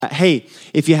Hey,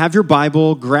 if you have your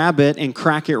Bible, grab it and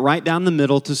crack it right down the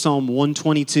middle to Psalm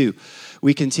 122.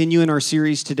 We continue in our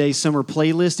series today, Summer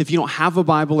Playlist. If you don't have a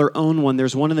Bible or own one,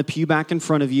 there's one in the pew back in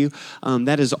front of you.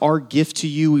 That is our gift to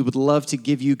you. We would love to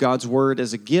give you God's Word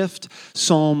as a gift.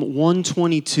 Psalm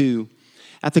 122.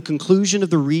 At the conclusion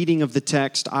of the reading of the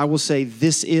text, I will say,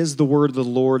 this is the word of the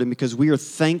Lord. And because we are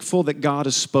thankful that God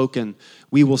has spoken,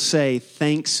 we will say,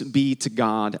 thanks be to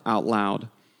God out loud.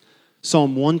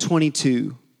 Psalm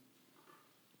 122.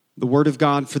 The word of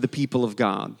God for the people of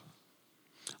God.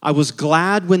 I was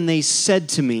glad when they said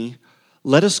to me,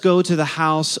 let us go to the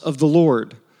house of the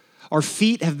Lord. Our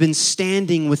feet have been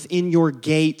standing within your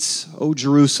gates, O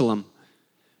Jerusalem.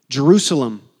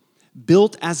 Jerusalem,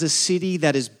 built as a city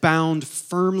that is bound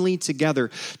firmly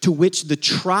together, to which the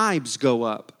tribes go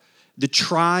up, the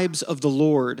tribes of the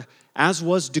Lord, as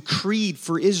was decreed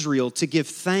for Israel, to give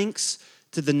thanks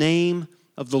to the name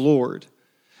of the Lord.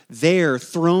 There,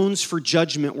 thrones for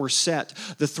judgment were set,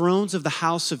 the thrones of the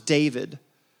house of David.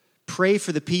 Pray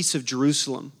for the peace of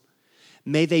Jerusalem.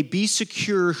 May they be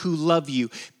secure who love you.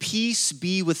 Peace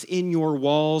be within your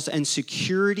walls and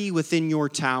security within your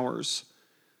towers.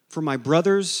 For my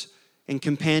brothers and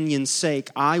companions' sake,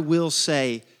 I will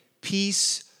say,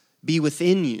 peace be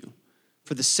within you.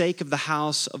 For the sake of the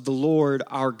house of the Lord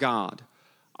our God,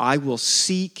 I will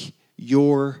seek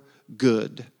your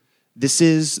good. This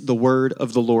is the word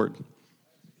of the Lord.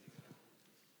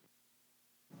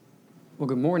 Well,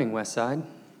 good morning, Westside.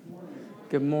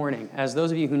 Good morning. As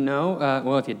those of you who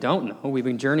know, if you don't know, we've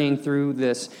been journeying through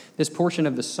this portion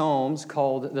of the Psalms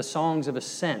called the Songs of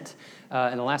Ascent.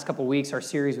 In the last couple of weeks, our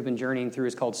series we've been journeying through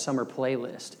is called Summer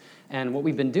Playlist. And what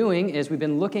we've been doing is we've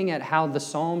been looking at how the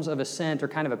Psalms of Ascent are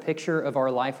kind of a picture of our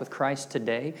life with Christ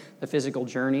today, the physical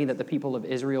journey that the people of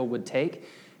Israel would take.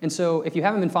 And so if you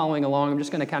haven't been following along, I'm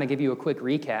just going to kind of give you a quick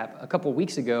recap. A couple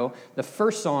weeks ago, the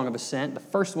first Song of Ascent, the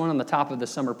first one on the top of the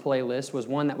summer playlist, was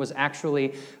one that was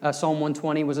actually, Psalm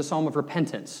 120 was a psalm of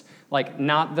repentance. Like,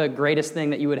 not the greatest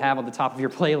thing that you would have on the top of your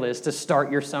playlist to start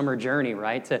your summer journey,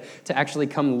 right? To actually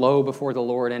come low before the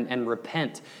Lord and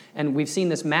repent. And we've seen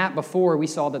this map before. We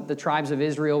saw that the tribes of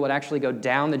Israel would actually go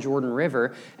down the Jordan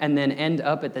River and then end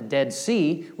up at the Dead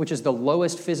Sea, which is the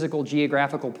lowest physical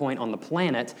geographical point on the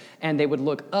planet, and they would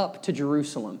look up to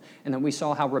Jerusalem. And then we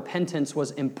saw how repentance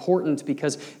was important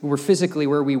because we're physically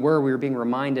where we were being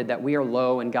reminded that we are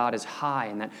low and God is high,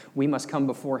 and that we must come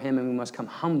before Him and we must come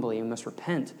humbly and we must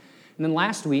repent. And then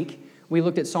last week, we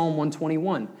looked at Psalm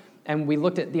 121, and we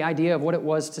looked at the idea of what it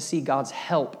was to see God's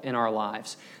help in our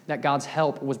lives. That God's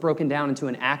help was broken down into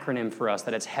an acronym for us,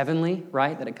 that it's heavenly,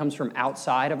 right? That it comes from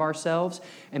outside of ourselves,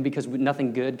 and because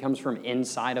nothing good comes from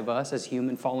inside of us as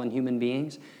fallen human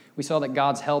beings. We saw that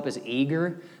God's help is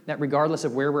eager, that regardless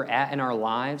of where we're at in our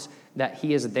lives, that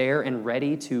He is there and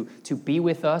ready to be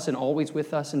with us and always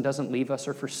with us and doesn't leave us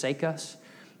or forsake us.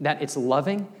 That it's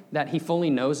loving, that He fully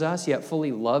knows us, yet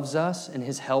fully loves us, and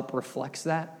His help reflects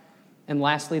that. And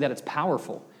lastly, that it's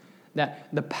powerful, that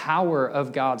the power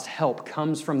of God's help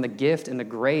comes from the gift and the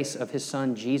grace of His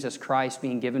Son, Jesus Christ,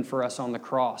 being given for us on the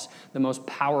cross, the most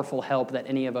powerful help that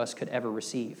any of us could ever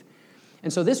receive.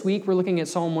 And so this week, we're looking at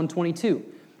Psalm 122.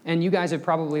 And you guys have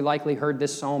probably likely heard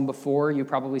this psalm before. You've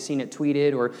probably seen it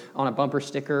tweeted or on a bumper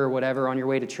sticker or whatever on your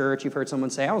way to church. You've heard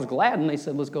someone say, I was glad when they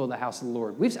said, let's go to the house of the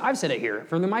Lord. I've said it here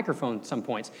from the microphone at some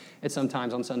points,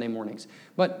 sometimes on Sunday mornings.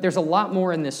 But there's a lot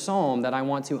more in this psalm that I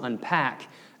want to unpack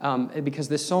because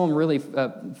this psalm really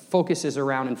focuses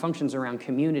around and functions around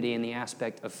community and the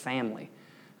aspect of family.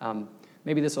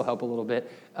 Maybe this will help a little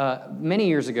bit. Many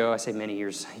years ago, I say many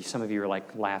years, some of you are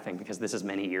like laughing because this is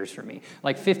many years for me.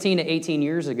 Like 15 to 18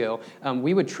 years ago,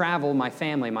 we would travel, my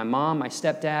family, my mom, my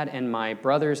stepdad, and my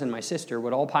brothers and my sister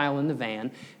would all pile in the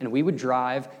van, and we would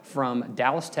drive from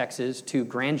Dallas, Texas to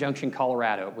Grand Junction,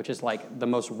 Colorado, which is like the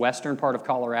most western part of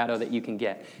Colorado that you can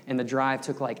get. And the drive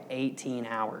took like 18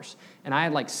 hours. And I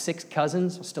had like 6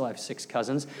 cousins, I still have 6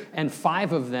 cousins, and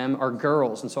 5 of them are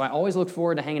girls. And so I always look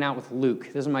forward to hanging out with Luke.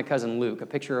 This is my cousin Luke, a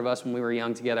picture of us when we were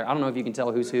young together. I don't know if you can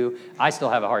tell who's who. I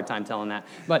still have a hard time telling that.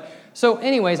 But so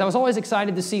anyways, I was always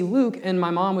excited to see Luke, and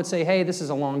my mom would say, hey, this is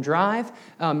a long drive.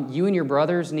 You and your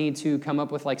brothers need to come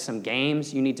up with like some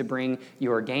games. You need to bring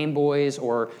your Game Boys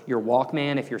or your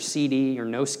Walkman if your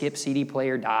no-skip CD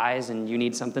player dies and you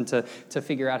need something to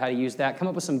figure out how to use that. Come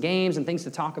up with some games and things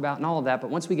to talk about and all of that. But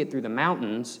once we get through the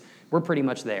mountains, we're pretty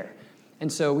much there.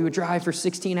 And so we would drive for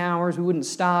 16 hours. We wouldn't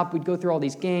stop. We'd go through all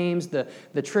these games, the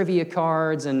trivia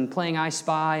cards and playing I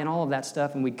Spy and all of that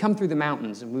stuff. And we'd come through the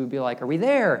mountains and we would be like, are we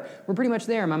there? We're pretty much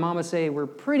there. My mom would say, we're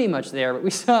pretty much there, but we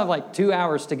still have like 2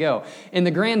 hours to go. In the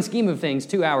grand scheme of things,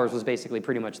 2 hours was basically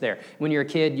pretty much there. When you're a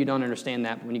kid, you don't understand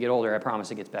that. But when you get older, I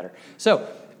promise it gets better. So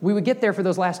we would get there for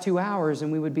those last 2 hours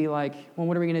and we would be like, well,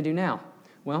 what are we going to do now?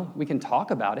 Well, we can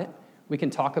talk about it. We can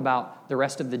talk about the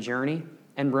rest of the journey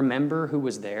and remember who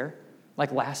was there.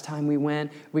 Like last time we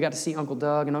went, we got to see Uncle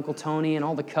Doug and Uncle Tony and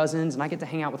all the cousins, and I get to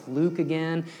hang out with Luke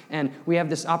again, and we have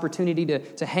this opportunity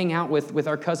to hang out with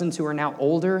our cousins who are now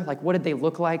older. Like, what did they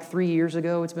look like 3 years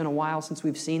ago? It's been a while since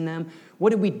we've seen them. What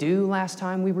did we do last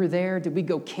time we were there? Did we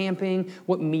go camping?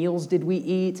 What meals did we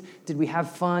eat? Did we have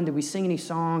fun? Did we sing any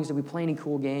songs? Did we play any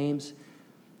cool games?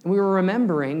 And we were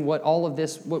remembering what all of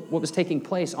this, what was taking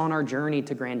place on our journey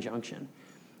to Grand Junction.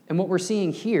 And what we're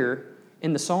seeing here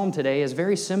in the psalm today is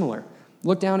very similar.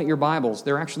 Look down at your Bibles.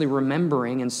 They're actually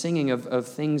remembering and singing of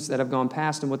things that have gone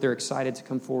past and what they're excited to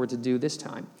come forward to do this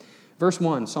time. Verse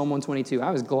 1, Psalm 122, I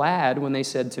was glad when they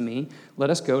said to me, let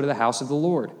us go to the house of the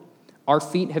Lord. Our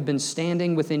feet have been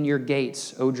standing within your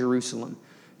gates, O Jerusalem.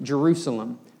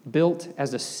 Jerusalem, built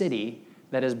as a city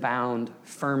that is bound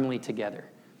firmly together.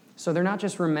 So they're not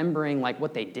just remembering like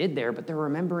what they did there, but they're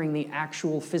remembering the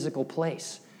actual physical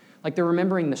place. Like they're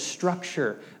remembering the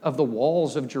structure of the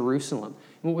walls of Jerusalem.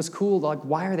 And what was cool, like,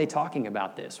 why are they talking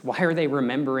about this? Why are they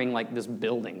remembering like this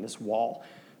building, this wall?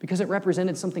 Because it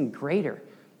represented something greater.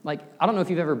 Like, I don't know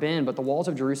if you've ever been, but the walls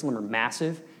of Jerusalem are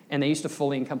massive, and they used to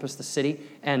fully encompass the city.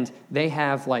 And they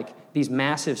have like these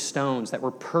massive stones that were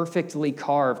perfectly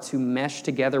carved to mesh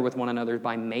together with one another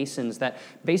by masons that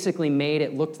basically made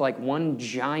it look like one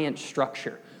giant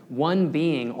structure, one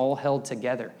being all held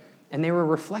together. And they were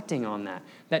reflecting on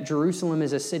that Jerusalem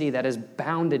is a city that is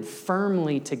bounded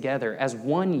firmly together as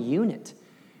one unit.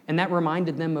 And that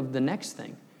reminded them of the next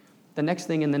thing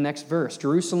in the next verse.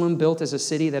 Jerusalem built as a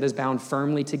city that is bound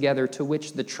firmly together, to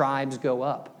which the tribes go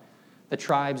up, the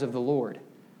tribes of the Lord.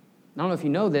 I don't know if you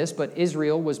know this, but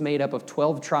Israel was made up of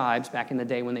 12 tribes back in the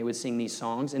day when they would sing these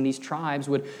songs. And these tribes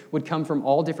would come from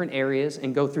all different areas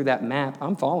and go through that map.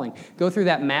 I'm falling. Go through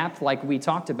that map like we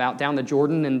talked about, down the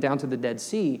Jordan and down to the Dead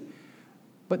Sea.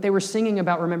 But they were singing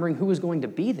about remembering who was going to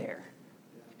be there.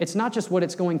 It's not just what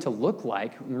it's going to look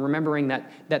like, remembering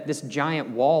that this giant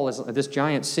wall, this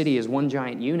giant city is one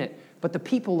giant unit, but the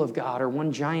people of God are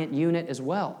one giant unit as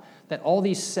well. That all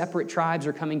these separate tribes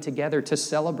are coming together to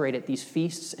celebrate at these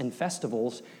feasts and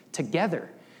festivals together.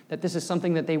 That this is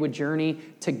something that they would journey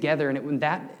together, and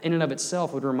that in and of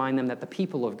itself would remind them that the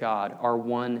people of God are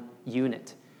one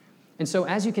unit. And so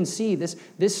as you can see, this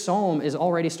psalm is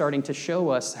already starting to show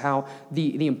us how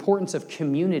the importance of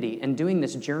community and doing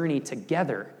this journey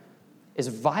together is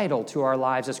vital to our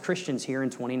lives as Christians here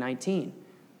in 2019.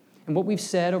 And what we've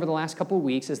said over the last couple of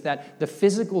weeks is that the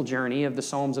physical journey of the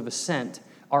Psalms of Ascent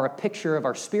are a picture of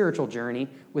our spiritual journey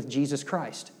with Jesus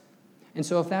Christ. And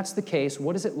so if that's the case,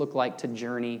 what does it look like to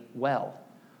journey well?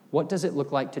 What does it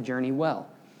look like to journey well?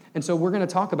 And so we're going to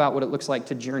talk about what it looks like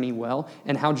to journey well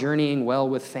and how journeying well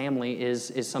with family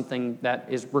is something that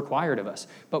is required of us.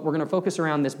 But we're going to focus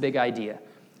around this big idea.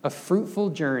 A fruitful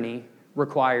journey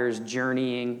requires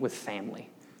journeying with family.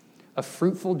 A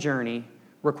fruitful journey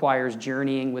requires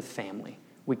journeying with family.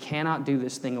 We cannot do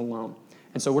this thing alone.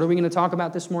 And so what are we going to talk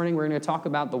about this morning? We're going to talk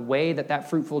about the way that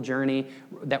fruitful journey,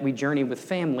 that we journey with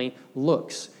family,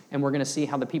 looks. And we're going to see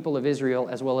how the people of Israel,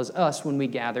 as well as us when we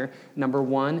gather, number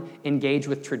 1, engage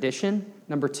with tradition.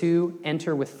 Number 2,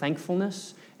 enter with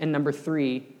thankfulness. And number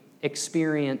 3,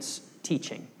 experience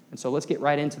teaching. And so let's get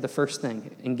right into the first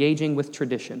thing, engaging with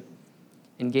tradition.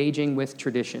 Engaging with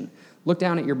tradition. Look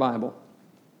down at your Bible.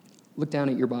 Look down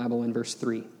at your Bible in verse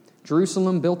 3.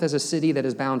 Jerusalem built as a city that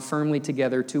is bound firmly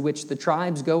together, to which the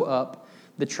tribes go up,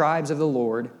 the tribes of the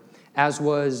Lord, as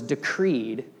was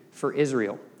decreed for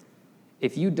Israel.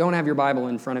 If you don't have your Bible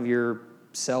in front of your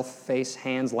self, face,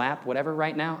 hands, lap, whatever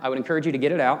right now, I would encourage you to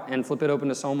get it out and flip it open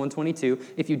to Psalm 122.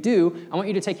 If you do, I want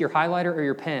you to take your highlighter or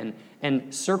your pen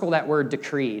and circle that word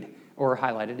decreed, or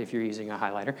highlight it if you're using a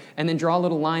highlighter, and then draw a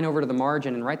little line over to the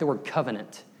margin and write the word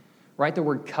covenant. Write the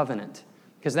word covenant,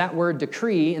 because that word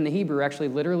decree in the Hebrew actually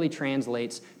literally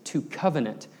translates to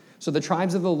covenant. So the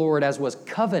tribes of the Lord as was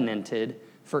covenanted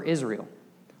for Israel.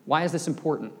 Why is this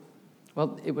important?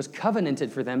 Well, it was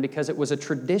covenanted for them because it was a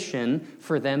tradition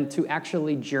for them to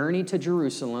actually journey to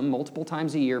Jerusalem multiple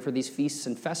times a year for these feasts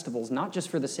and festivals, not just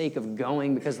for the sake of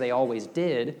going because they always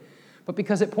did, but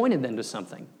because it pointed them to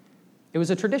something. It was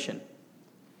a tradition.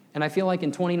 And I feel like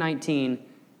in 2019,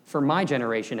 for my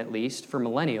generation at least, for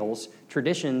millennials,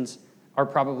 traditions are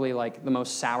probably like the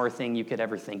most sour thing you could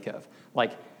ever think of.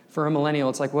 Like, for a millennial,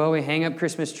 it's like, well, we hang up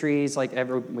Christmas trees,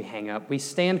 we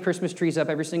stand Christmas trees up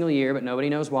every single year, but nobody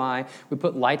knows why. We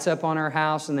put lights up on our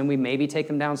house, and then we maybe take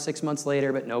them down 6 months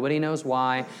later, but nobody knows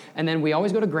why. And then we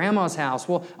always go to grandma's house.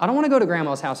 Well, I don't want to go to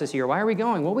grandma's house this year. Why are we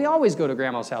going? Well, we always go to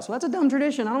grandma's house. Well, that's a dumb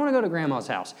tradition. I don't want to go to grandma's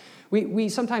house. We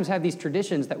sometimes have these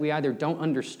traditions that we either don't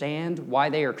understand why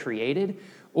they are created,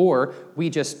 or we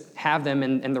just have them,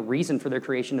 and the reason for their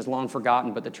creation is long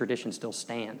forgotten, but the tradition still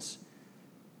stands.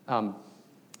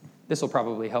 This will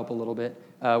probably help a little bit.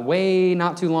 Way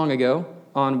not too long ago,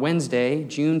 on Wednesday,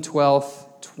 June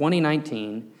 12th,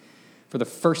 2019, for the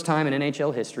first time in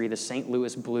NHL history, the St.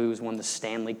 Louis Blues won the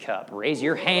Stanley Cup. Raise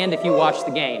your hand if you watched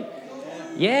the game.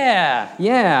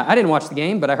 Yeah. I didn't watch the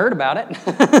game, but I heard about it.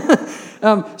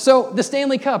 So the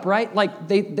Stanley Cup, right? Like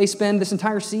they spend this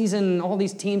entire season, all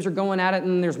these teams are going at it,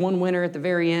 and there's one winner at the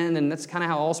very end, and that's kind of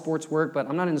how all sports work, but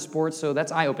I'm not into sports, so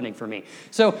that's eye-opening for me.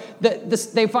 So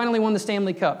they finally won the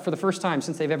Stanley Cup for the first time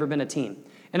since they've ever been a team.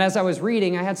 And as I was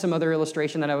reading, I had some other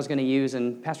illustration that I was going to use,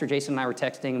 and Pastor Jason and I were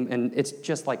texting, and it's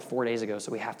just like 4 days ago,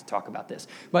 so we have to talk about this.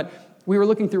 But we were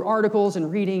looking through articles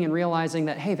and reading and realizing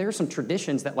that, hey, there are some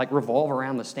traditions that like revolve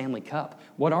around the Stanley Cup.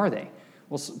 What are they?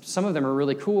 Well, some of them are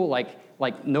really cool,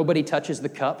 like nobody touches the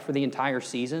cup for the entire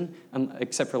season,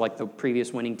 except for like the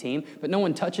previous winning team. But no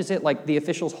one touches it. Like the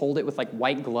officials hold it with like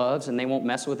white gloves, and they won't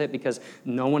mess with it because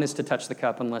no one is to touch the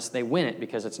cup unless they win it,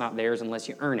 because it's not theirs unless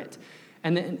you earn it.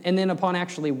 And then upon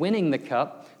actually winning the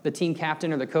cup, the team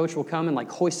captain or the coach will come and like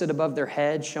hoist it above their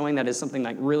head, showing that is something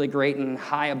like really great and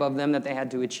high above them that they had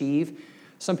to achieve.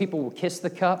 Some people will kiss the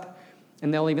cup,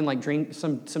 and they'll even like drink,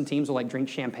 some teams will like drink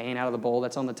champagne out of the bowl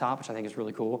that's on the top, which I think is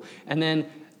really cool. And then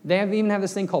they even have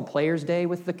this thing called Players' Day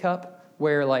with the cup,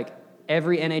 where like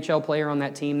every NHL player on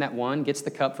that team that won gets the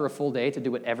cup for a full day to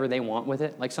do whatever they want with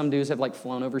it. Like some dudes have like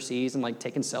flown overseas and like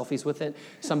taken selfies with it.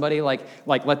 Somebody like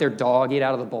let their dog eat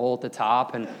out of the bowl at the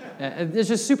top, and it's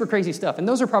just super crazy stuff. And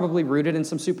those are probably rooted in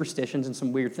some superstitions and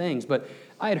some weird things. But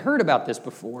I had heard about this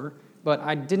before, but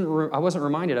I wasn't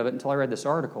reminded of it until I read this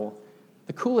article.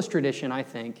 The coolest tradition, I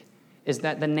think, is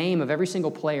that the name of every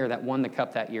single player that won the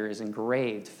cup that year is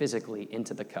engraved physically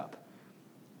into the cup.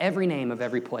 Every name of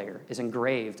every player is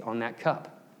engraved on that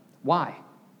cup. Why?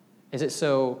 Is it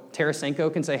so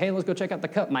Tarasenko can say, hey, let's go check out the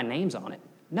cup, my name's on it?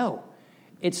 No.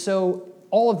 It's so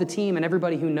all of the team and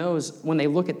everybody who knows when they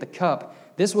look at the cup,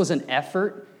 this was an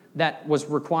effort that was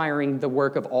requiring the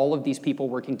work of all of these people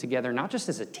working together, not just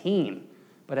as a team,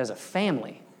 but as a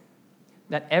family.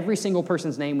 That every single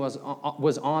person's name was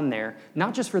on there,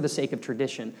 not just for the sake of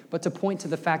tradition, but to point to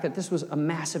the fact that this was a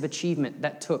massive achievement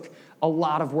that took a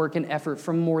lot of work and effort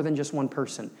from more than just one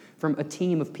person, from a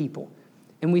team of people.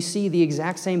 And we see the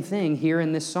exact same thing here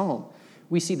in this psalm.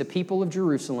 We see the people of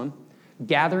Jerusalem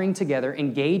gathering together,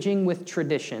 engaging with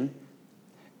tradition.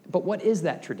 But what is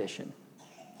that tradition?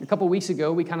 A couple weeks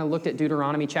ago, we kind of looked at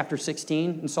Deuteronomy chapter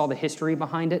 16 and saw the history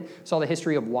behind it, saw the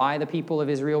history of why the people of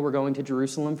Israel were going to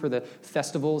Jerusalem for the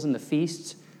festivals and the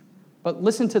feasts. But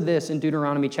listen to this in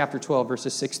Deuteronomy chapter 12,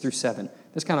 verses 6 through 7.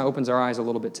 This kind of opens our eyes a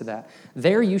little bit to that.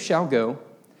 There you shall go,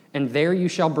 and there you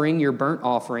shall bring your burnt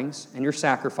offerings and your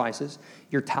sacrifices,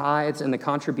 your tithes and the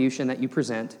contribution that you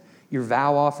present, your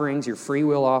vow offerings, your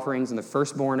freewill offerings, and the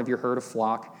firstborn of your herd of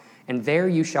flock. And there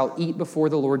you shall eat before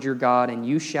the Lord your God, and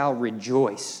you shall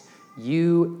rejoice,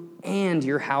 you and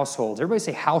your households. Everybody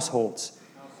say households.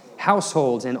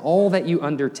 Households in all that you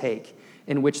undertake,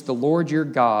 in which the Lord your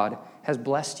God has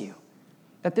blessed you.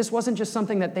 That this wasn't just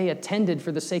something that they attended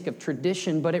for the sake of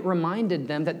tradition, but it reminded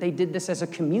them that they did this as a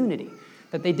community,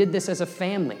 that they did this as a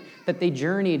family, that they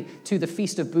journeyed to the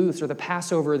Feast of Booths or the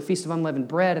Passover or the Feast of Unleavened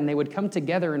Bread, and they would come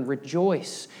together and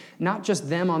rejoice. Not just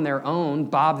them on their own,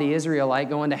 Bob the Israelite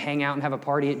going to hang out and have a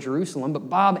party at Jerusalem, but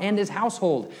Bob and his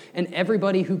household and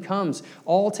everybody who comes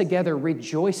all together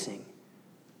rejoicing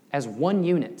as one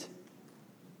unit.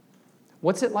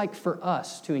 What's it like for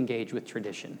us to engage with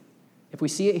tradition? If we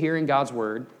see it here in God's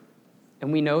Word,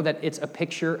 and we know that it's a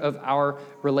picture of our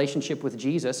relationship with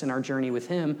Jesus and our journey with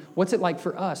Him, what's it like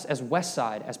for us as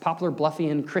Westside, as Poplar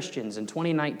Bluffian Christians in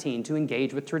 2019 to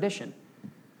engage with tradition?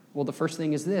 Well, the first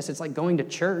thing is this. It's like going to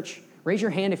church. Raise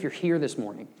your hand if you're here this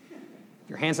morning. If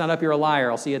your hand's not up, you're a liar.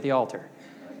 I'll see you at the altar.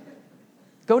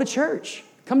 Go to church.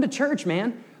 Come to church,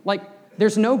 man. Like,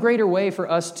 there's no greater way for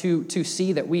us to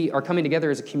see that we are coming together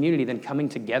as a community than coming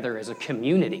together as a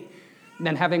community.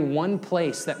 Than having one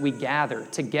place that we gather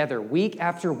together week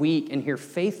after week and hear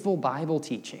faithful Bible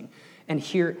teaching and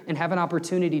have an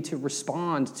opportunity to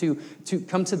respond, to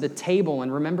come to the table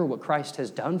and remember what Christ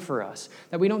has done for us.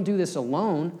 That we don't do this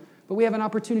alone, but we have an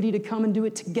opportunity to come and do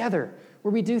it together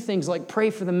where we do things like pray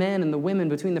for the men and the women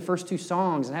between the first two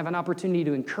songs and have an opportunity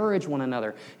to encourage one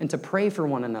another and to pray for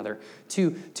one another,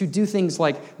 to do things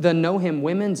like the Know Him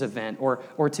Women's event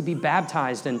or to be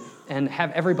baptized and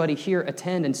have everybody here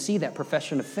attend and see that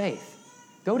profession of faith.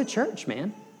 Go to church,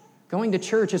 man. Going to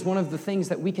church is one of the things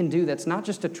that we can do that's not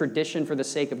just a tradition for the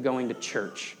sake of going to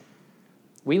church.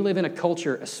 We live in a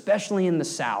culture, especially in the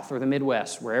South or the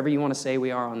Midwest, wherever you want to say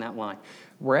we are on that line,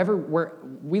 where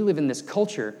we live in this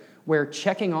culture where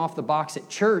checking off the box at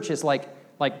church is like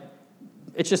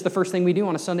it's just the first thing we do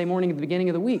on a Sunday morning at the beginning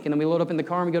of the week, and then we load up in the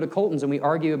car and we go to Colton's and we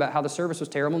argue about how the service was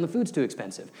terrible and the food's too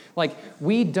expensive. Like,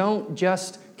 we don't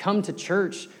just come to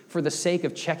church for the sake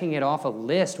of checking it off a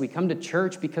list. We come to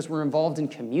church because we're involved in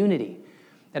community,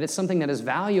 that it's something that is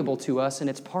valuable to us, and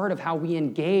it's part of how we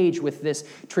engage with this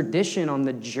tradition on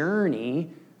the journey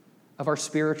of our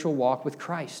spiritual walk with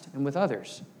Christ and with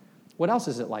others. What else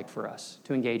is it like for us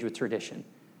to engage with tradition?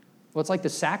 Well, it's like the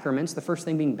sacraments, the first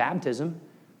thing being baptism.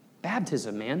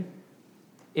 Baptism, man.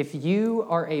 If you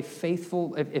are if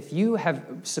you have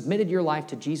submitted your life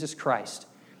to Jesus Christ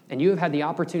and you have had the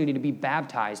opportunity to be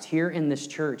baptized here in this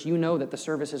church, you know that the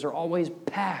services are always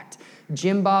packed.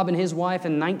 Jim Bob and his wife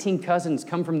and 19 cousins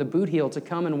come from the Boot Heel to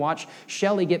come and watch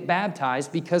Shelly get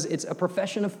baptized because it's a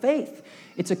profession of faith.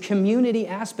 It's a community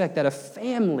aspect that a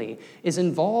family is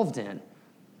involved in.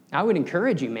 I would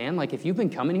encourage you, man, like if you've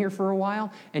been coming here for a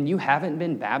while and you haven't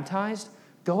been baptized,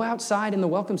 go outside in the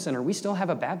Welcome Center. We still have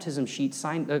a baptism sheet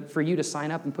for you to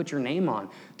sign up and put your name on.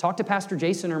 Talk to Pastor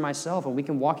Jason or myself, and we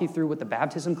can walk you through what the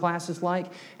baptism class is like,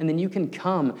 and then you can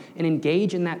come and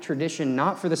engage in that tradition,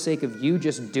 not for the sake of you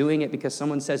just doing it because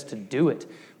someone says to do it,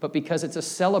 but because it's a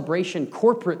celebration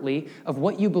corporately of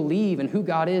what you believe and who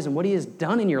God is and what He has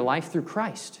done in your life through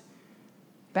Christ.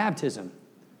 Baptism.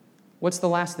 What's the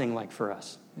last thing like for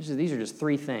us? These are just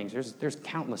three things. There's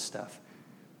countless stuff.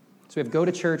 So we have go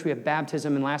to church, we have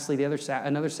baptism, and lastly,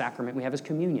 another sacrament we have is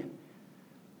communion.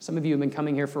 Some of you have been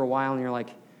coming here for a while, and you're like,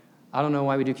 I don't know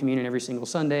why we do communion every single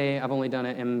Sunday. I've only done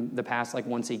it in the past like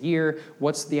once a year.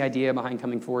 What's the idea behind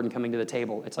coming forward and coming to the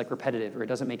table? It's like repetitive, or it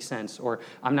doesn't make sense, or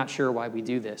I'm not sure why we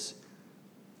do this.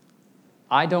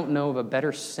 I don't know of a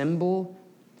better symbol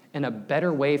and a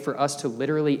better way for us to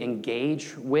literally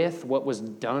engage with what was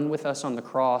done with us on the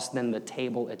cross than the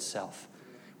table itself,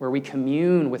 where we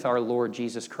commune with our Lord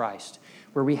Jesus Christ,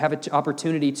 where we have an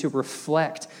opportunity to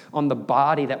reflect on the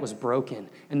body that was broken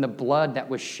and the blood that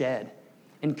was shed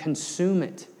and consume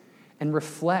it and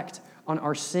reflect on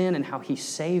our sin and how He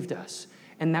saved us,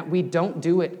 and that we don't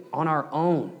do it on our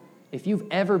own. If you've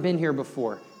ever been here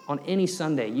before, on any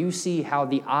Sunday, you see how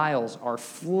the aisles are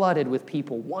flooded with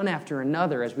people, one after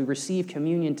another, as we receive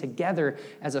communion together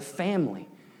as a family.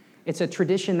 It's a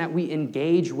tradition that we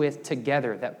engage with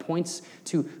together that points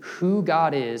to who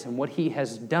God is and what He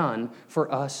has done for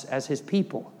us as His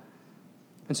people.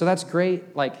 And so that's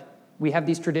great. Like, we have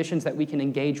these traditions that we can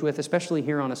engage with, especially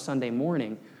here on a Sunday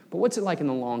morning. But what's it like in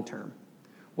the long term?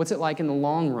 What's it like in the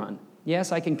long run?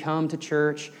 Yes, I can come to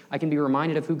church, I can be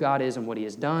reminded of who God is and what He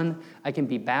has done, I can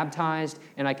be baptized,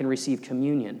 and I can receive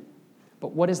communion.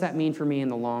 But what does that mean for me in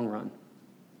the long run?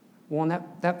 Well, and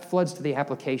that floods to the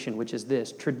application, which is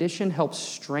this. Tradition helps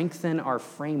strengthen our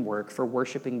framework for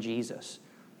worshiping Jesus.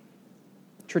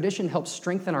 Tradition helps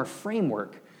strengthen our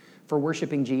framework for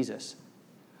worshiping Jesus.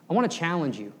 I want to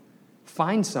challenge you.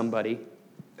 Find somebody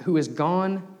who has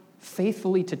gone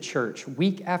faithfully to church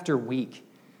week after week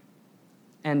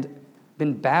and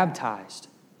been baptized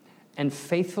and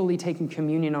faithfully taken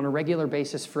communion on a regular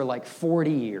basis for like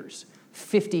 40 years,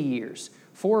 50 years,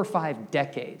 4 or 5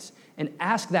 decades, and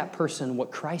ask that person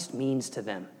what Christ means to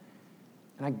them.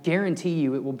 And I guarantee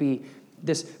you it will be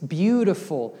this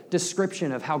beautiful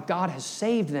description of how God has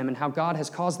saved them and how God has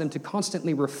caused them to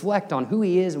constantly reflect on who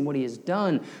He is and what He has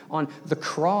done on the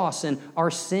cross and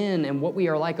our sin and what we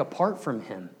are like apart from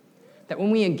Him. That when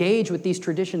we engage with these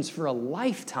traditions for a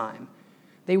lifetime,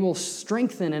 they will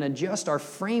strengthen and adjust our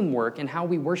framework and how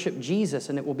we worship Jesus,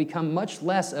 and it will become much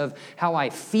less of how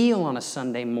I feel on a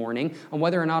Sunday morning, on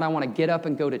whether or not I want to get up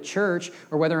and go to church,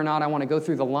 or whether or not I want to go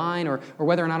through the line, or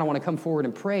whether or not I want to come forward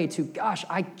and pray, to, gosh,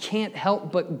 I can't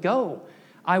help but go.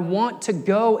 I want to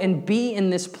go and be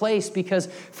in this place because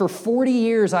for 40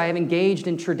 years I have engaged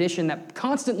in tradition that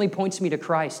constantly points me to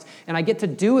Christ, and I get to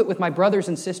do it with my brothers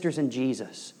and sisters in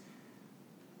Jesus.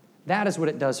 That is what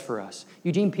it does for us.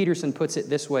 Eugene Peterson puts it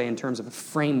this way in terms of a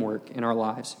framework in our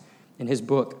lives in his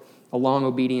book, A Long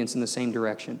Obedience in the Same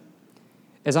Direction.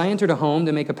 As I entered a home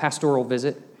to make a pastoral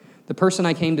visit, the person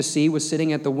I came to see was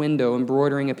sitting at the window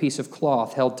embroidering a piece of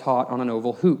cloth held taut on an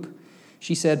oval hoop.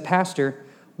 She said, "Pastor,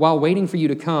 while waiting for you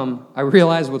to come, I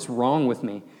realized what's wrong with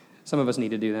me." Some of us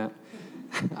need to do that.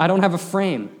 I don't have a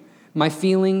frame. My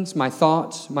feelings, my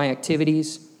thoughts, my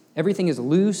activities, everything is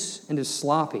loose and is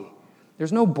sloppy.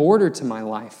 There's no border to my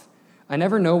life. I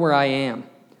never know where I am.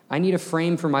 I need a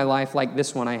frame for my life like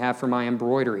this one I have for my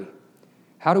embroidery.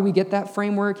 How do we get that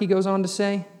framework, he goes on to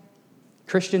say?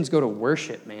 Christians go to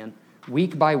worship, man,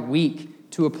 week by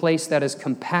week to a place that is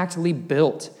compactly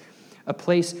built, a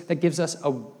place that gives us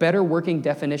a better working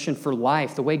definition for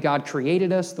life, the way God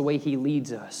created us, the way he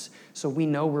leads us, so we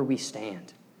know where we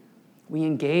stand. We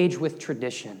engage with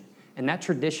tradition, and that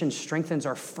tradition strengthens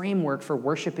our framework for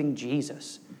worshiping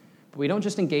Jesus. But we don't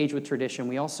just engage with tradition,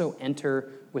 we also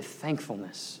enter with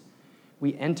thankfulness.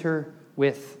 We enter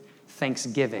with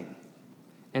thanksgiving.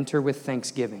 Enter with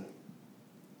thanksgiving.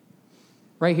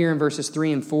 Right here in verses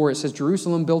 3 and 4, it says,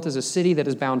 Jerusalem built as a city that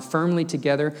is bound firmly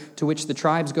together, to which the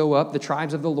tribes go up, the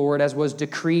tribes of the Lord, as was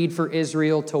decreed for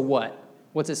Israel to what?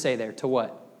 What's it say there? To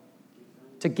what?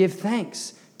 To give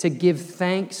thanks. To give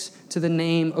thanks to the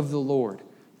name of the Lord.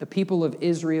 The people of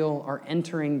Israel are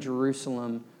entering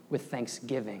Jerusalem with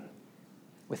thanksgiving,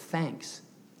 with thanks.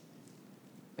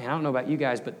 Man, I don't know about you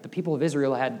guys, but the people of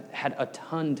Israel had a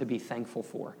ton to be thankful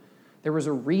for. There was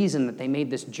a reason that they made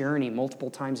this journey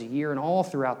multiple times a year and all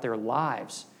throughout their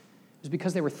lives. It was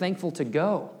because they were thankful to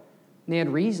go. And they had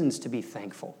reasons to be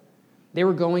thankful. They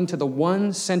were going to the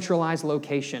one centralized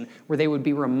location where they would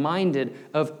be reminded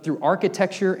of, through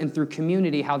architecture and through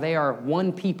community, how they are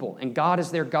one people and God is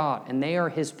their God and they are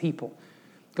his people.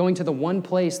 Going to the one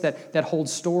place that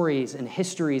holds stories and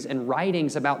histories and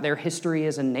writings about their history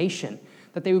as a nation.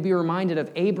 That they would be reminded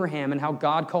of Abraham and how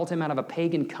God called him out of a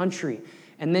pagan country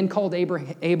and then called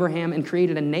Abraham and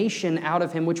created a nation out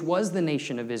of him, which was the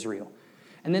nation of Israel.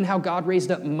 And then how God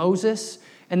raised up Moses,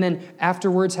 and then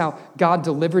afterwards how God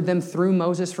delivered them through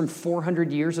Moses from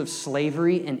 400 years of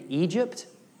slavery in Egypt.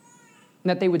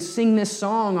 And that they would sing this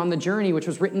song on the journey, which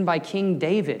was written by King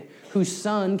David, whose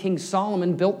son, King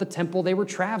Solomon, built the temple they were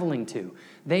traveling to.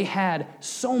 They had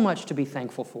so much to be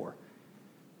thankful for.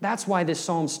 That's why this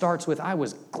psalm starts with, I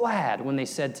was glad when they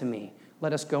said to me,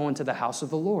 let us go into the house of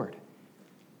the Lord.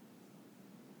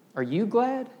 Are you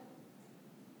glad?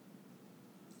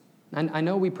 And I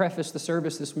know we prefaced the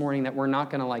service this morning that we're not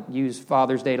going to use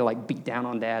Father's Day to beat down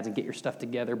on dads and get your stuff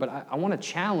together, but I want to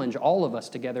challenge all of us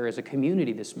together as a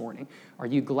community this morning. Are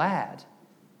you glad?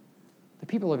 The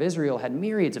people of Israel had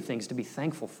myriads of things to be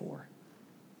thankful for.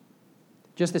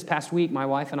 Just this past week, my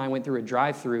wife and I went through a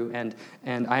drive-through, and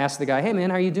I asked the guy, hey, man,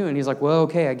 how are you doing? He's like, well,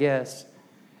 okay, I guess.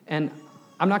 And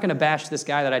I'm not going to bash this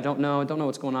guy that I don't know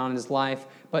what's going on in his life,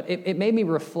 but it made me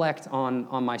reflect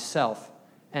on myself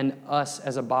and us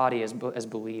as a body, as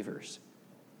believers.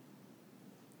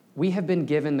 We have been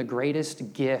given the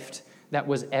greatest gift that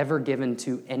was ever given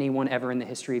to anyone ever in the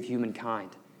history of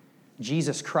humankind.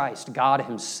 Jesus Christ, God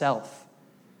himself.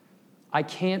 I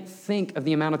can't think of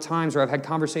the amount of times where I've had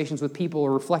conversations with people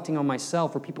or reflecting on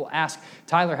myself where people ask,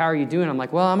 Tyler, how are you doing? I'm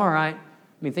like, well, I'm all right.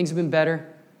 Things have been better.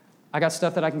 I got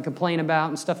stuff that I can complain about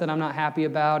and stuff that I'm not happy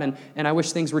about, and I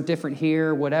wish things were different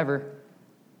here, whatever.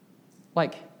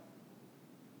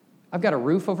 I've got a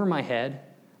roof over my head,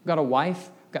 I've got a wife,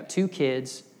 I've got 2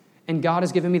 kids, and God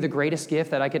has given me the greatest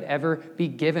gift that I could ever be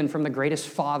given from the greatest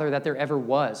father that there ever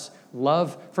was.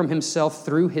 Love from himself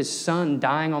through his son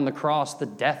dying on the cross, the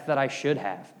death that I should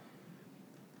have.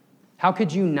 How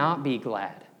could you not be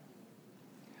glad?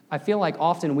 I feel like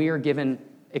often we are given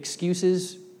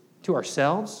excuses to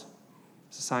ourselves.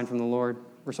 It's a sign from the Lord.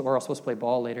 We're all supposed to play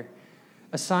ball later.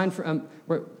 A sign from,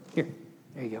 here,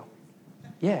 there you go.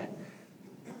 Yeah.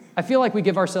 I feel like we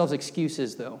give ourselves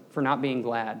excuses, though, for not being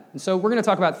glad. And so we're going to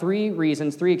talk about 3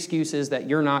 reasons, 3 excuses that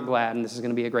you're not glad, and this is going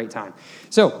to be a great time.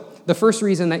 So the first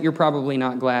reason that you're probably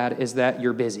not glad is that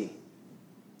you're busy.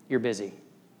 You're busy.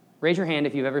 Raise your hand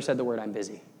if you've ever said the word, I'm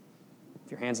busy.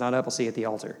 If your hand's not up, I'll see you at the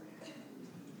altar.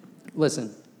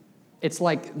 Listen, it's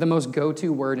like the most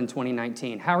go-to word in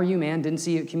 2019. How are you, man? Didn't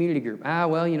see you at community group.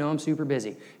 Well, I'm super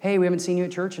busy. Hey, we haven't seen you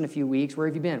at church in a few weeks. Where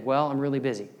have you been? Well, I'm really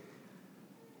busy.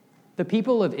 The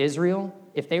people of Israel,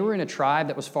 if they were in a tribe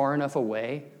that was far enough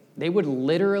away, they would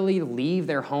literally leave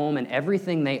their home and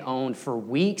everything they owned for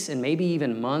weeks and maybe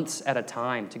even months at a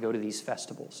time to go to these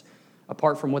festivals,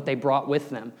 apart from what they brought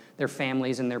with them, their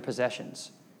families and their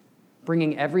possessions,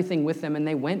 bringing everything with them, and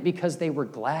they went because they were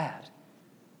glad.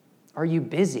 Are you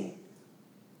busy?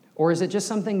 Or is it just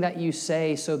something that you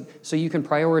say so you can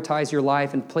prioritize your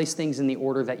life and place things in the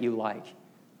order that you like?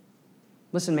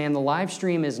 Listen, man, the live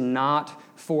stream is not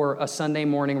for a Sunday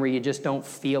morning where you just don't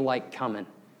feel like coming.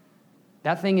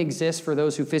 That thing exists for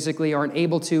those who physically aren't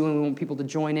able to, and we want people to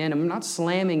join in. I'm not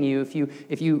slamming you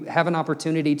if you have an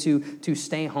opportunity to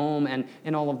stay home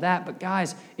and all of that. But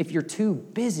guys, if you're too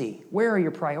busy, where are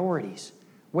your priorities?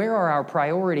 Where are our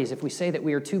priorities if we say that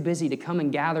we are too busy to come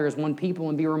and gather as one people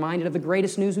and be reminded of the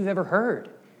greatest news we've ever heard?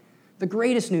 The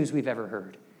greatest news we've ever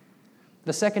heard.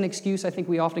 The second excuse I think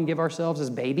we often give ourselves is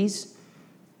babies.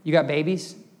 You got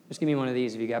babies? Just give me one of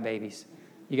these if you got babies.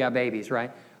 You got babies,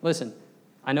 right? Listen,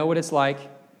 I know what it's like.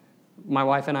 My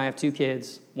wife and I have 2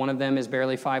 kids. One of them is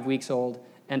barely 5 weeks old,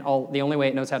 and the only way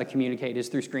it knows how to communicate is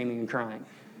through screaming and crying.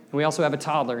 And we also have a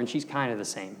toddler, and she's kind of the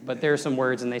same, but there are some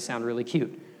words, and they sound really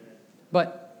cute.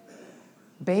 But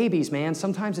babies, man,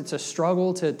 sometimes it's a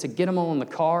struggle to get them all in the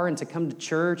car and to come to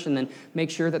church and then make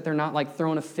sure that they're not like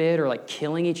throwing a fit or like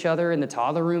killing each other in the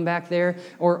toddler room back there.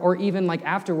 Or even like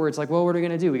afterwards, like, well, what are we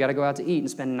going to do? We got to go out to eat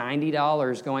and spend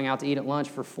 $90 going out to eat at lunch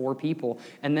for 4 people.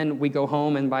 And then we go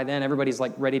home, and by then everybody's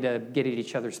like ready to get at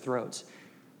each other's throats.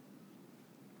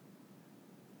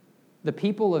 The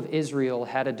people of Israel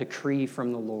had a decree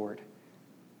from the Lord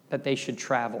that they should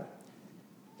travel.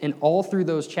 And all through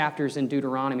those chapters in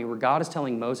Deuteronomy where God is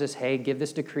telling Moses, hey, give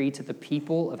this decree to the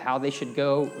people of how they should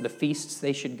go, the feasts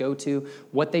they should go to,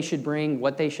 what they should bring,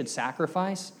 what they should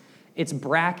sacrifice, it's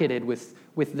bracketed with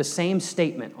the same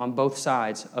statement on both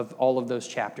sides of all of those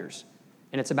chapters.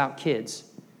 And it's about kids.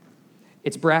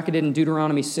 It's bracketed in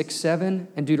Deuteronomy 6:7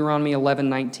 and Deuteronomy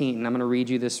 11:19. And I'm going to read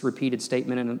you this repeated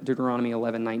statement in Deuteronomy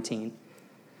 11:19.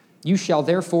 You shall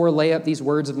therefore lay up these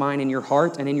words of mine in your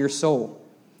heart and in your soul,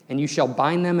 and you shall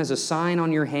bind them as a sign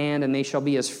on your hand, and they shall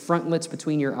be as frontlets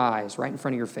between your eyes, right in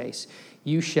front of your face.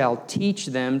 You shall teach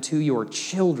them to your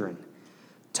children,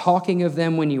 talking of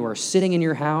them when you are sitting in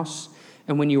your house,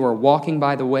 and when you are walking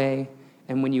by the way,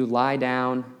 and when you lie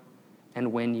down,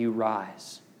 and when you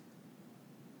rise.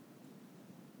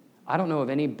 I don't know of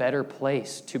any better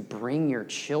place to bring your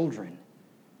children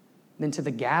than to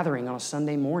the gathering on a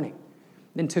Sunday morning,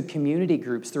 than to community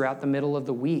groups throughout the middle of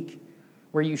the week,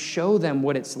 where you show them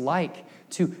what it's like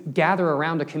to gather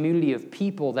around a community of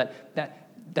people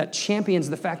that champions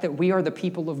the fact that we are the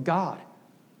people of God,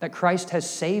 that Christ has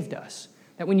saved us.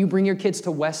 That when you bring your kids to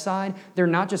Westside, they're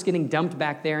not just getting dumped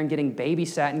back there and getting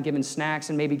babysat and given snacks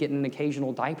and maybe getting an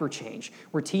occasional diaper change.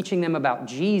 We're teaching them about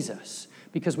Jesus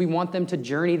because we want them to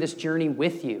journey this journey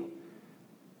with you.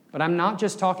 But I'm not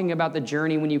just talking about the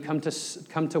journey when you come to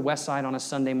Westside on a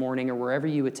Sunday morning or wherever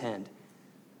you attend.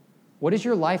 What does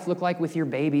your life look like with your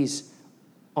babies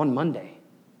on Monday,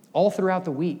 all throughout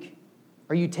the week?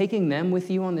 Are you taking them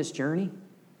with you on this journey?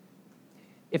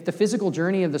 If the physical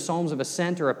journey of the Psalms of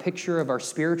Ascent are a picture of our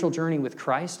spiritual journey with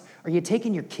Christ, are you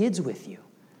taking your kids with you?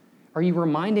 Are you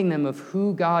reminding them of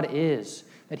who God is,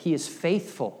 that He is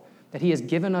faithful, that He has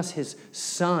given us His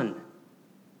Son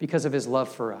because of His love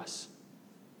for us?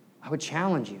 I would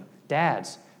challenge you,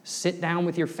 dads, sit down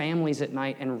with your families at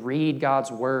night and read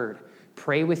God's Word.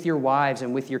 Pray with your wives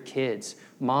and with your kids.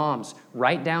 Moms,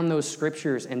 write down those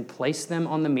scriptures and place them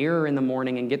on the mirror in the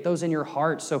morning and get those in your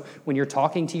heart so when you're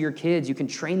talking to your kids, you can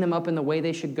train them up in the way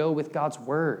they should go with God's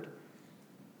Word.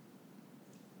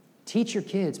 Teach your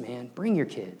kids, man. Bring your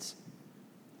kids.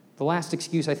 The last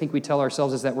excuse I think we tell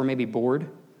ourselves is that we're maybe bored.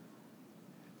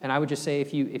 And I would just say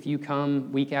if you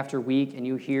come week after week and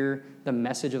you hear the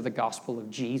message of the gospel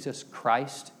of Jesus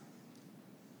Christ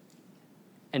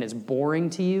and it's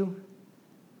boring to you,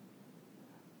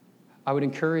 I would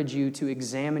encourage you to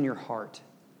examine your heart.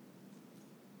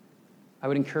 I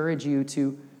would encourage you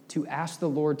to ask the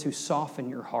Lord to soften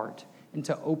your heart and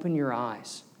to open your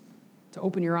eyes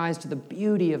to the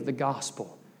beauty of the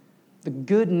gospel, the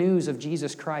good news of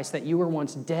Jesus Christ, that you were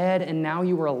once dead and now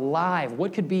you are alive.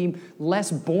 What could be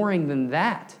less boring than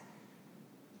that?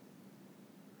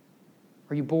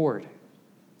 Are you bored?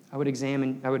 I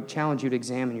would challenge you to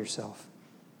examine yourself.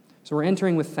 So we're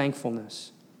entering with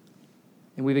thankfulness.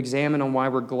 And we've examined on why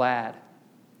we're glad.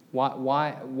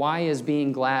 Why is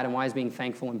being glad and why is being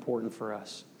thankful important for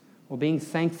us? Well, being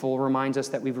thankful reminds us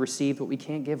that we've received what we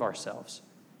can't give ourselves.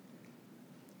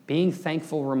 Being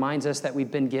thankful reminds us that we've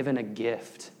been given a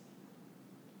gift.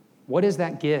 What is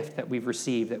that gift that we've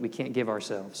received that we can't give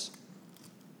ourselves?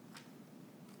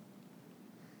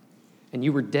 And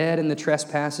you were dead in the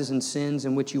trespasses and sins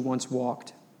in which you once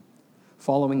walked,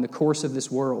 following the course of this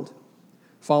world,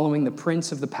 following the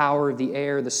prince of the power of the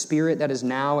air, the spirit that is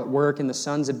now at work in the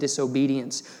sons of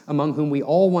disobedience, among whom we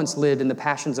all once lived in the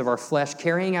passions of our flesh,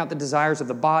 carrying out the desires of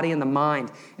the body and the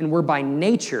mind, and were by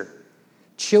nature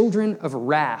children of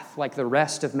wrath like the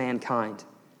rest of mankind.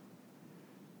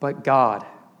 But God,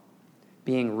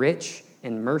 being rich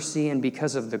in mercy and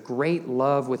because of the great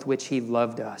love with which He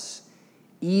loved us,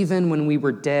 even when we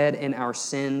were dead in our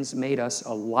sins, made us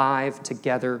alive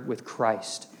together with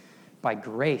Christ. By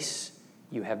grace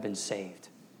you have been saved.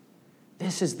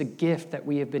 This is the gift that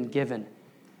we have been given.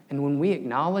 And when we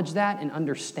acknowledge that and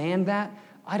understand that,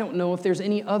 I don't know if there's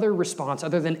any other response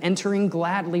other than entering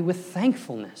gladly with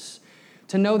thankfulness.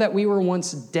 To know that we were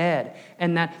once dead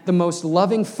and that the most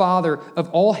loving Father of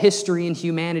all history and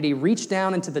humanity reached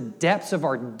down into the depths of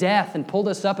our death and pulled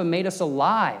us up and made us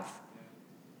alive.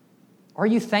 Are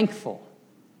you thankful?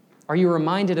 Are you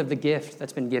reminded of the gift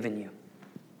that's been given you?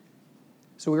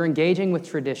 So we're engaging with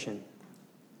tradition.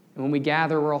 And when we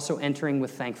gather, we're also entering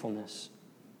with thankfulness.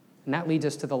 And that leads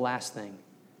us to the last thing.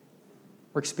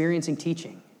 We're experiencing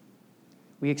teaching.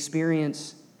 We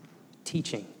experience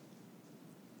teaching.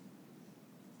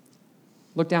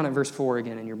 Look down at verse 4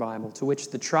 again in your Bible. To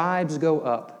which the tribes go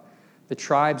up, the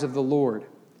tribes of the Lord,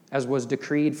 as was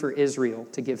decreed for Israel,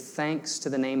 to give thanks to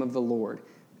the name of the Lord.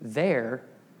 There,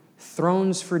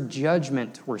 thrones for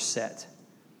judgment were set,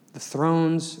 the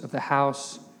thrones of the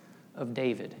house of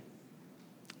David.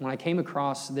 When I came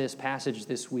across this passage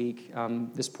this week,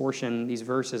 this portion, these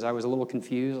verses, I was a little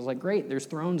confused. I was like, great, there's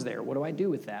thrones there. What do I do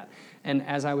with that? And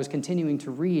as I was continuing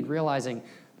to read, realizing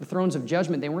the thrones of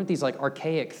judgment, they weren't these like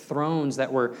archaic thrones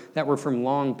that were from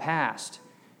long past.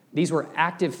 These were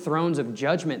active thrones of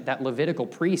judgment that Levitical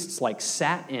priests like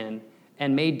sat in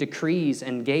and made decrees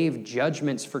and gave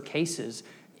judgments for cases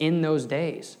in those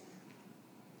days.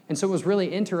 And so it was really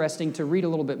interesting to read a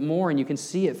little bit more, and you can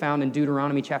see it found in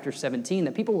Deuteronomy chapter 17,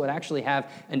 that people would actually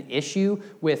have an issue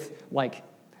with, like,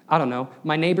 I don't know,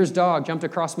 my neighbor's dog jumped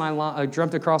across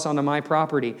onto my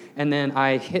property, and then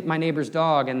I hit my neighbor's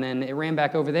dog, and then it ran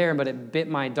back over there, but it bit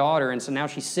my daughter, and so now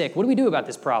she's sick. What do we do about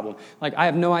this problem? Like, I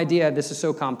have no idea. This is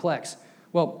so complex.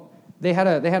 Well, they had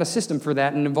a system for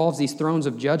that, and it involves these thrones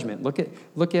of judgment.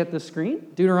 Look at the screen,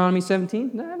 Deuteronomy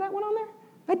 17. That one on there?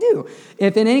 I do.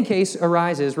 If in any case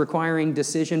arises requiring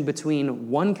decision between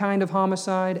one kind of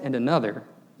homicide and another,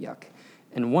 yuck,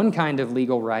 and one kind of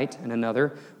legal right and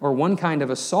another, or one kind of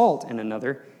assault and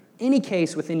another, any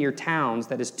case within your towns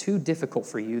that is too difficult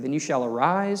for you, then you shall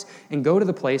arise and go to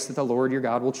the place that the Lord your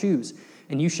God will choose.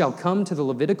 And you shall come to the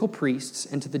Levitical priests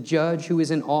and to the judge who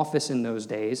is in office in those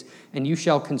days, and you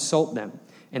shall consult them,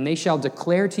 and they shall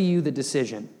declare to you the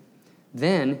decision.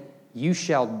 Then you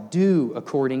shall do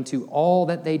according to all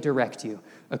that they direct you,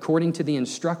 according to the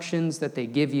instructions that they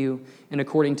give you, and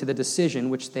according to the decision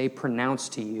which they pronounce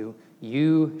to you,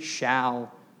 you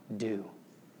shall do.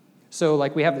 So,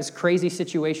 like, we have this crazy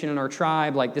situation in our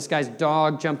tribe, like this guy's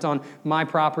dog jumped on my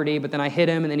property, but then I hit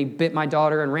him, and then he bit my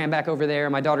daughter and ran back over there,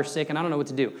 and my daughter's sick, and I don't know what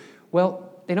to do.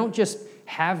 Well, they don't just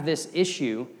have this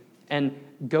issue and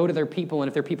go to their people, and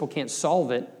if their people can't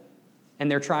solve it, and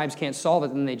their tribes can't solve it,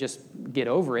 then they just get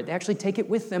over it. They actually take it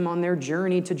with them on their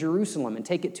journey to Jerusalem and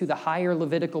take it to the higher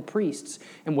Levitical priests.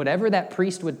 And whatever that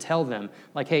priest would tell them,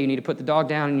 like, hey, you need to put the dog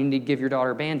down and you need to give your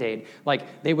daughter a Band-Aid,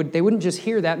 like, they wouldn't just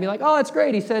hear that and be like, oh, that's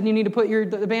great. He said you need to put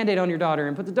the Band-Aid on your daughter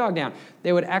and put the dog down.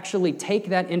 They would actually take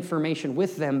that information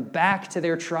with them back to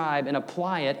their tribe and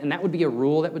apply it, and that would be a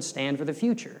rule that would stand for the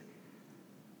future.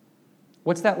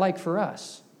 What's that like for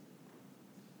us?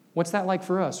 What's that like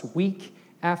for us? Week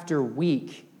after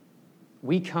week,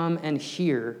 we come and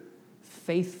hear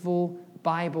faithful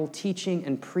Bible teaching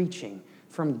and preaching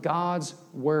from God's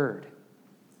Word.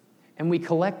 And we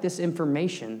collect this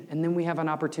information, and then we have an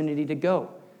opportunity to go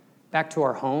back to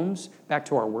our homes, back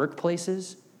to our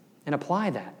workplaces, and apply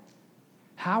that.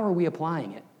 How are we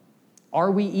applying it?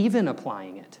 Are we even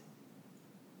applying it?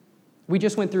 We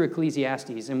just went through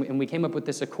Ecclesiastes, and we came up with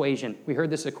this equation. We heard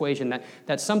this equation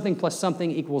that something plus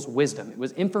something equals wisdom. It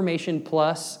was information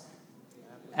plus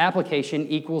application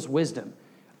equals wisdom.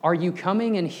 Are you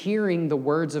coming and hearing the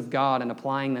words of God and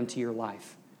applying them to your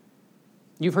life?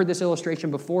 You've heard this illustration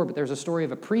before, but there's a story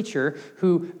of a preacher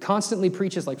who constantly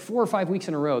preaches like 4 or 5 weeks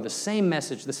in a row, the same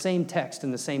message, the same text,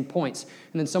 and the same points.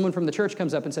 And then someone from the church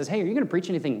comes up and says, hey, are you going to preach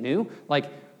anything new? Like,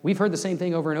 we've heard the same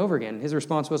thing over and over again. His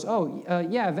response was,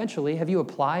 yeah, eventually. Have you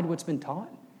applied what's been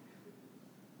taught?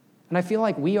 And I feel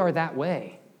like we are that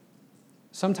way.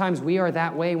 Sometimes we are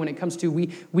that way when it comes to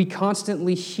we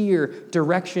constantly hear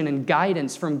direction and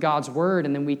guidance from God's Word,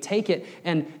 and then we take it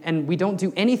and we don't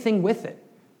do anything with it.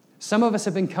 Some of us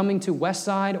have been coming to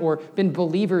Westside or been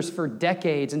believers for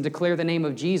decades and declare the name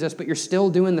of Jesus, but you're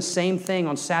still doing the same thing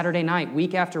on Saturday night,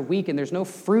 week after week, and there's no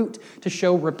fruit to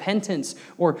show repentance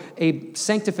or a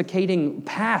sanctificating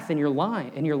path in your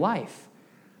life.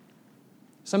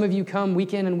 Some of you come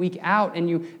week in and week out, and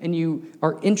you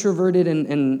are introverted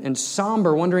and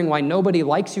somber, wondering why nobody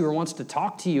likes you or wants to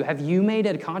talk to you. Have you made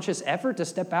a conscious effort to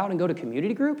step out and go to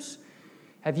community groups?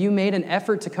 Have you made an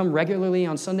effort to come regularly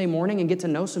on Sunday morning and get to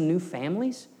know some new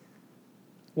families?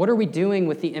 What are we doing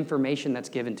with the information that's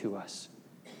given to us?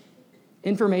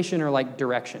 Information are like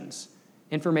directions.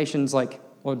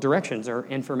 Directions are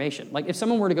information. Like if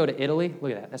someone were to go to Italy,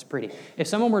 look at that, that's pretty. If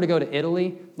someone were to go to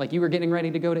Italy, like you were getting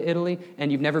ready to go to Italy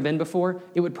and you've never been before,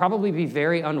 it would probably be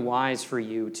very unwise for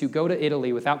you to go to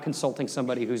Italy without consulting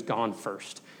somebody who's gone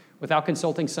first. Without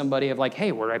consulting somebody of like,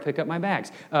 hey, where do I pick up my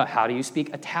bags? How do you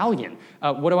speak Italian?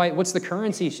 What's the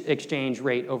currency exchange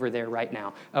rate over there right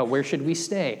now? Where should we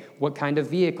stay? What kind of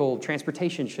vehicle,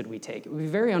 transportation should we take? It would be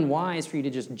very unwise for you to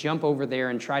just jump over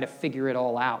there and try to figure it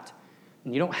all out.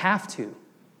 And you don't have to.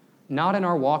 Not in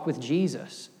our walk with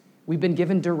Jesus. We've been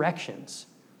given directions.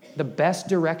 The best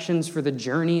directions for the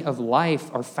journey of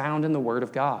life are found in the Word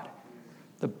of God.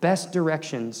 The best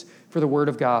directions for the Word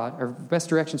of God, or best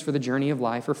directions for the journey of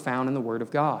life are found in the Word of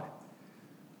God.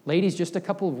 Ladies, just a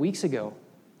couple of years ago,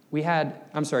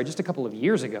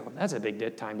 that's a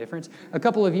big time difference. A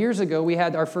couple of years ago, we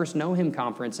had our first Know Him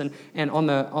conference, and on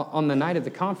the night of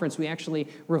the conference, we actually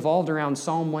revolved around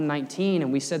Psalm 119,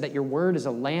 and we said that your word is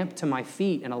a lamp to my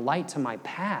feet and a light to my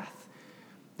path,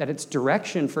 that it's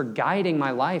direction for guiding my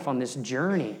life on this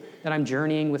journey that I'm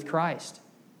journeying with Christ.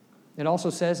 It also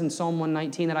says in Psalm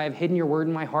 119 that I have hidden your word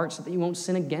in my heart so that you won't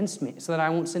sin against me, so that I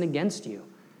won't sin against you.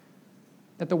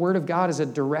 That the Word of God is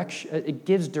it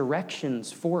gives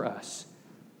directions for us.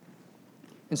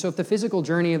 And so if the physical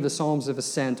journey of the Psalms of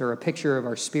Ascent are a picture of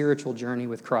our spiritual journey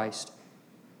with Christ,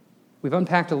 we've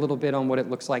unpacked a little bit on what it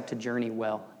looks like to journey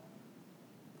well.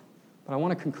 But I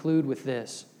want to conclude with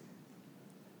this.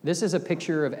 This is a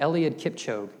picture of Eliud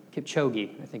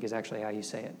Kipchoge, I think is actually how you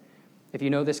say it. If you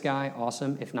know this guy,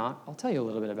 awesome. If not, I'll tell you a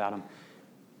little bit about him.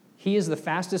 He is the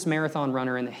fastest marathon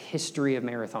runner in the history of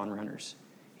marathon runners.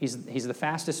 He's the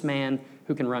fastest man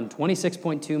who can run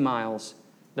 26.2 miles,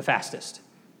 the fastest.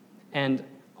 And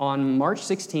on March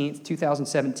 16th,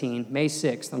 2017,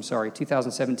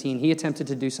 2017, he attempted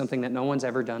to do something that no one's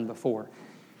ever done before.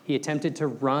 He attempted to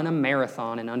run a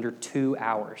marathon in under 2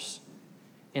 hours.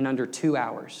 I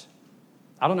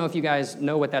don't know if you guys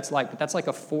know what that's like, but that's like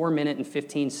a 4-minute and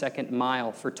 15-second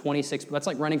mile for 26. That's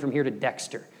like running from here to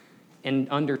Dexter in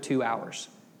under 2 hours.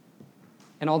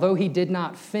 And although he did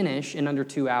not finish in under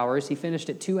 2 hours, he finished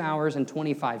at 2 hours and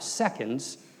 25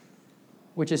 seconds,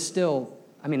 which is still,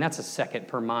 that's a second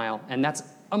per mile, and that's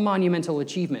a monumental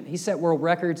achievement. He set world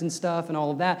records and stuff and all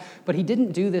of that, but he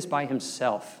didn't do this by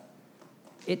himself.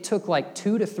 It took like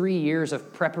 2 to 3 years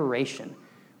of preparation,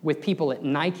 with people at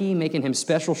Nike making him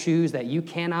special shoes that you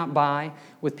cannot buy,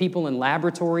 with people in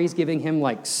laboratories giving him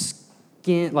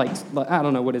skin, I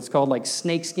don't know what it's called, like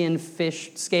snakeskin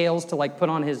fish scales to put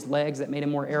on his legs that made him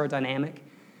more aerodynamic.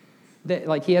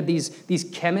 He had these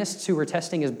chemists who were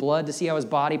testing his blood to see how his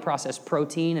body processed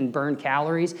protein and burned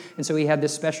calories. And so he had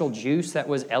this special juice that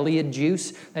was Eliud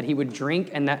juice that he would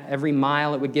drink, and that every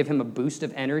mile it would give him a boost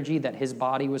of energy that his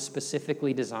body was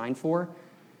specifically designed for.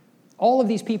 All of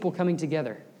these people coming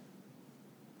together.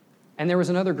 And there was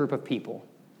another group of people,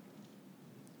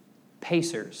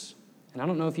 pacers. And I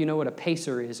don't know if you know what a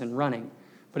pacer is in running,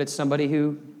 but it's somebody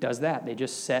who does that. They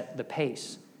just set the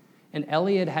pace. And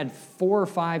Eliud had 4 or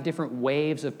 5 different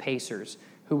waves of pacers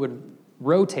who would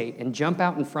rotate and jump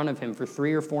out in front of him for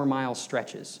 3 or 4 mile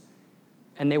stretches.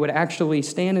 And they would actually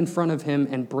stand in front of him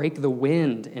and break the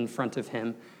wind in front of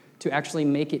him to actually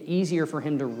make it easier for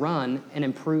him to run and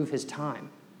improve his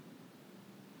time.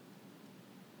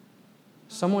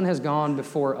 Someone has gone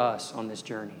before us on this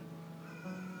journey.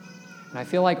 And I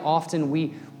feel like often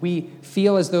we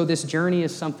feel as though this journey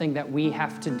is something that we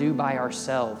have to do by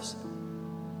ourselves.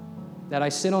 That I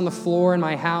sit on the floor in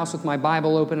my house with my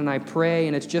Bible open and I pray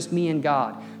and it's just me and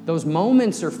God. Those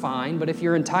moments are fine, but if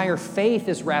your entire faith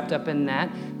is wrapped up in that,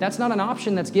 that's not an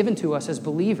option that's given to us as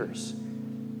believers.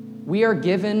 We are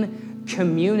given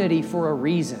community for a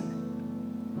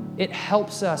reason. It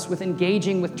helps us with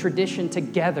engaging with tradition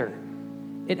together.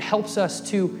 It helps us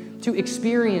to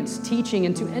experience teaching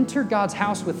and to enter God's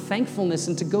house with thankfulness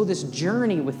and to go this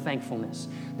journey with thankfulness.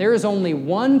 There is only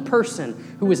one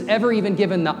person who was ever even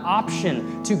given the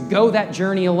option to go that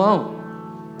journey alone.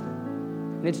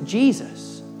 And it's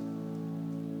Jesus.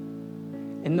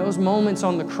 In those moments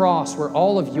on the cross where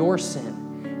all of your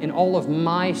sin and all of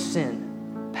my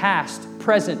sin, past,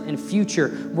 present, and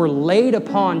future, were laid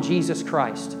upon Jesus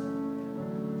Christ.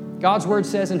 God's word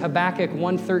says in Habakkuk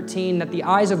 1:13 that the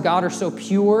eyes of God are so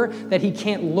pure that he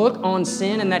can't look on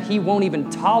sin and that he won't even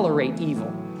tolerate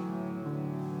evil.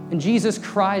 And Jesus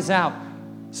cries out,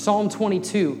 Psalm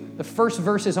 22, the first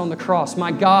verse is on the cross,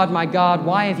 my God,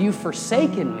 why have you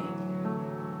forsaken me?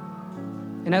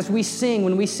 And as we sing,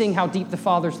 when we sing how deep the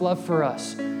Father's love for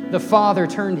us, the Father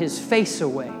turned his face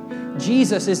away.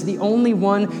 Jesus is the only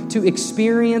one to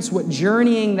experience what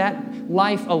journeying that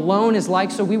life alone is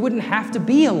like, so we wouldn't have to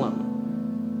be alone.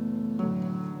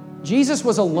 Jesus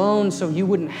was alone so you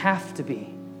wouldn't have to be.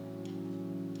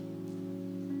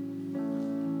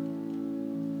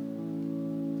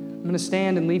 I'm going to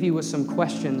stand and leave you with some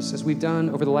questions as we've done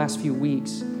over the last few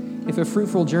weeks. If a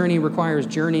fruitful journey requires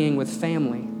journeying with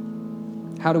family,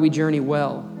 how do we journey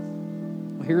well?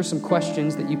 Well, here are some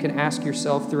questions that you can ask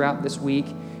yourself throughout this week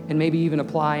and maybe even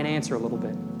apply and answer a little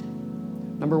bit.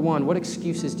 Number one, what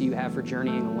excuses do you have for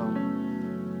journeying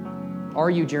alone?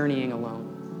 Are you journeying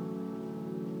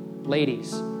alone?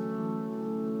 Ladies,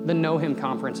 the Know Him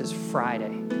conference is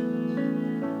Friday,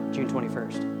 June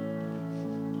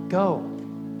 21st. Go.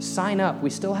 Sign up. We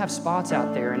still have spots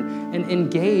out there, and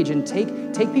engage and take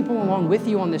people along with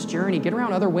you on this journey. Get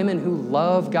around other women who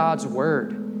love God's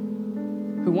Word,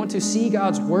 who want to see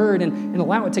God's Word and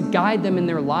allow it to guide them in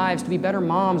their lives to be better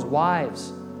moms, wives,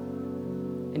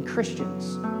 and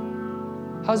Christians.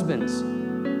 Husbands,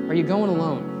 are you going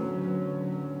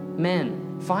alone?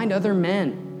 Men, find other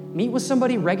men. Meet with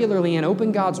somebody regularly and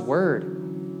open God's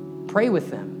Word. Pray with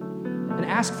them and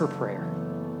ask for prayer.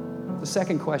 The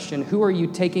second question, who are you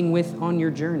taking with on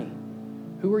your journey?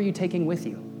 Who are you taking with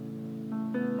you?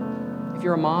 If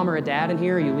you're a mom or a dad in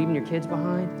here, are you leaving your kids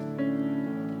behind?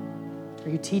 Are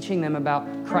you teaching them about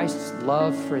Christ's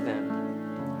love for them?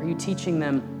 Are you teaching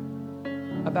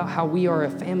them about how we are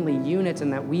a family unit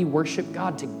and that we worship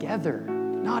God together,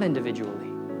 not individually?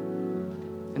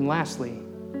 And lastly,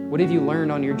 what have you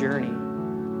learned on your journey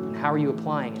and how are you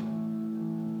applying it?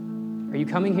 Are you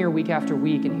coming here week after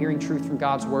week and hearing truth from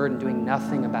God's Word and doing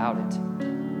nothing about it?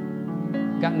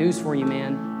 I've got news for you,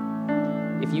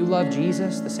 man. If you love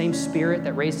Jesus, the same Spirit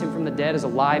that raised Him from the dead is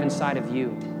alive inside of you.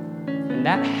 And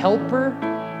that helper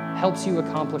helps you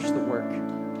accomplish the work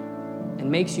and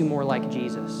makes you more like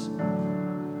Jesus.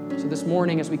 So this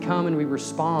morning, as we come and we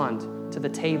respond to the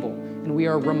table, and we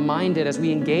are reminded as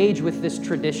we engage with this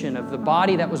tradition of the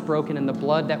body that was broken and the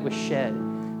blood that was shed,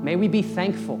 may we be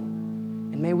thankful.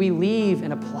 And may we leave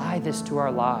and apply this to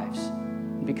our lives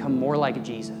and become more like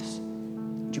Jesus.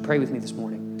 Would you pray with me this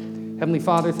morning? Heavenly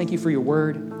Father, thank you for your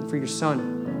word and for your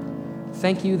Son.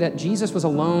 Thank you that Jesus was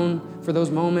alone for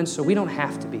those moments so we don't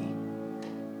have to be.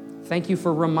 Thank you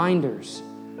for reminders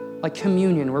like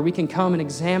communion where we can come and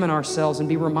examine ourselves and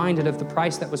be reminded of the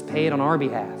price that was paid on our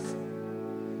behalf.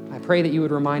 I pray that you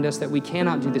would remind us that we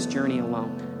cannot do this journey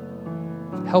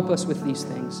alone. Help us with these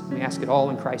things. We ask it all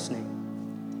in Christ's name.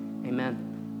 Amen.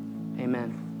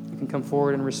 Amen. You can come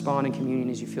forward and respond in communion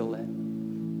as you feel led.